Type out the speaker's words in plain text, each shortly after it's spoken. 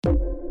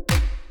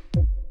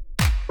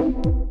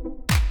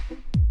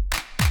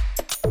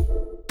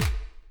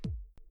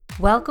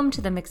Welcome to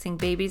the Mixing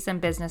Babies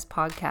and Business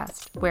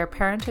podcast, where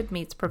parenthood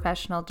meets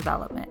professional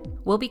development.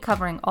 We'll be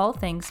covering all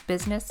things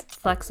business,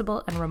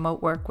 flexible, and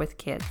remote work with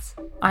kids.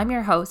 I'm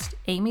your host,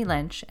 Amy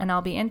Lynch, and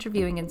I'll be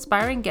interviewing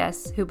inspiring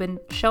guests who've been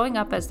showing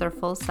up as their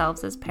full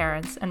selves as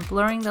parents and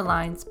blurring the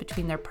lines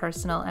between their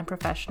personal and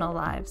professional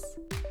lives.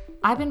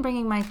 I've been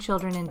bringing my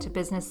children into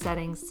business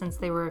settings since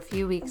they were a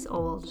few weeks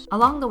old.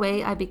 Along the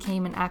way, I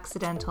became an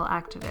accidental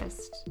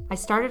activist. I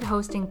started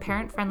hosting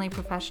parent-friendly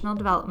professional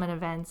development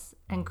events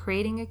and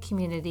creating a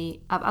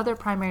community of other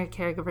primary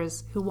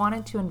caregivers who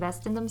wanted to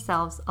invest in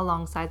themselves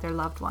alongside their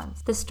loved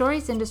ones. The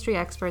stories industry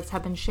experts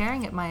have been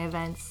sharing at my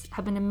events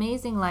have been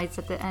amazing lights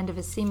at the end of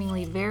a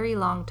seemingly very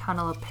long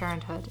tunnel of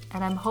parenthood,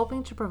 and I'm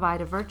hoping to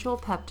provide a virtual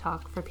pep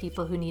talk for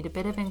people who need a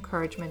bit of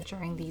encouragement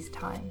during these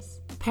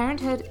times.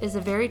 Parenthood is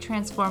a very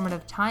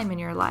transformative time in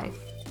your life.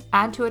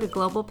 Add to it a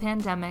global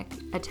pandemic,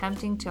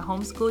 attempting to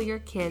homeschool your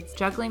kids,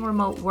 juggling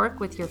remote work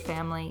with your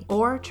family,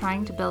 or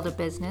trying to build a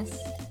business.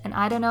 And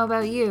I don't know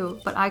about you,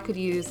 but I could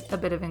use a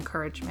bit of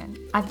encouragement.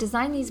 I've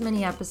designed these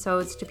mini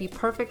episodes to be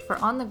perfect for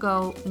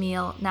on-the-go,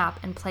 meal, nap,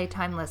 and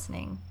playtime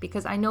listening,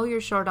 because I know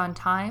you're short on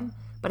time,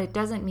 but it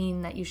doesn't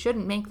mean that you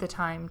shouldn't make the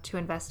time to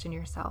invest in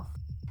yourself.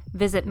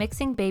 Visit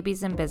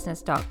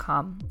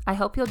mixingbabiesandbusiness.com. I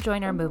hope you'll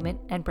join our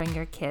movement and bring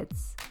your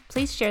kids.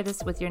 Please share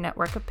this with your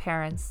network of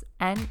parents,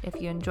 and if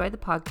you enjoy the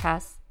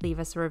podcast, leave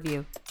us a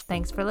review.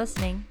 Thanks for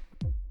listening.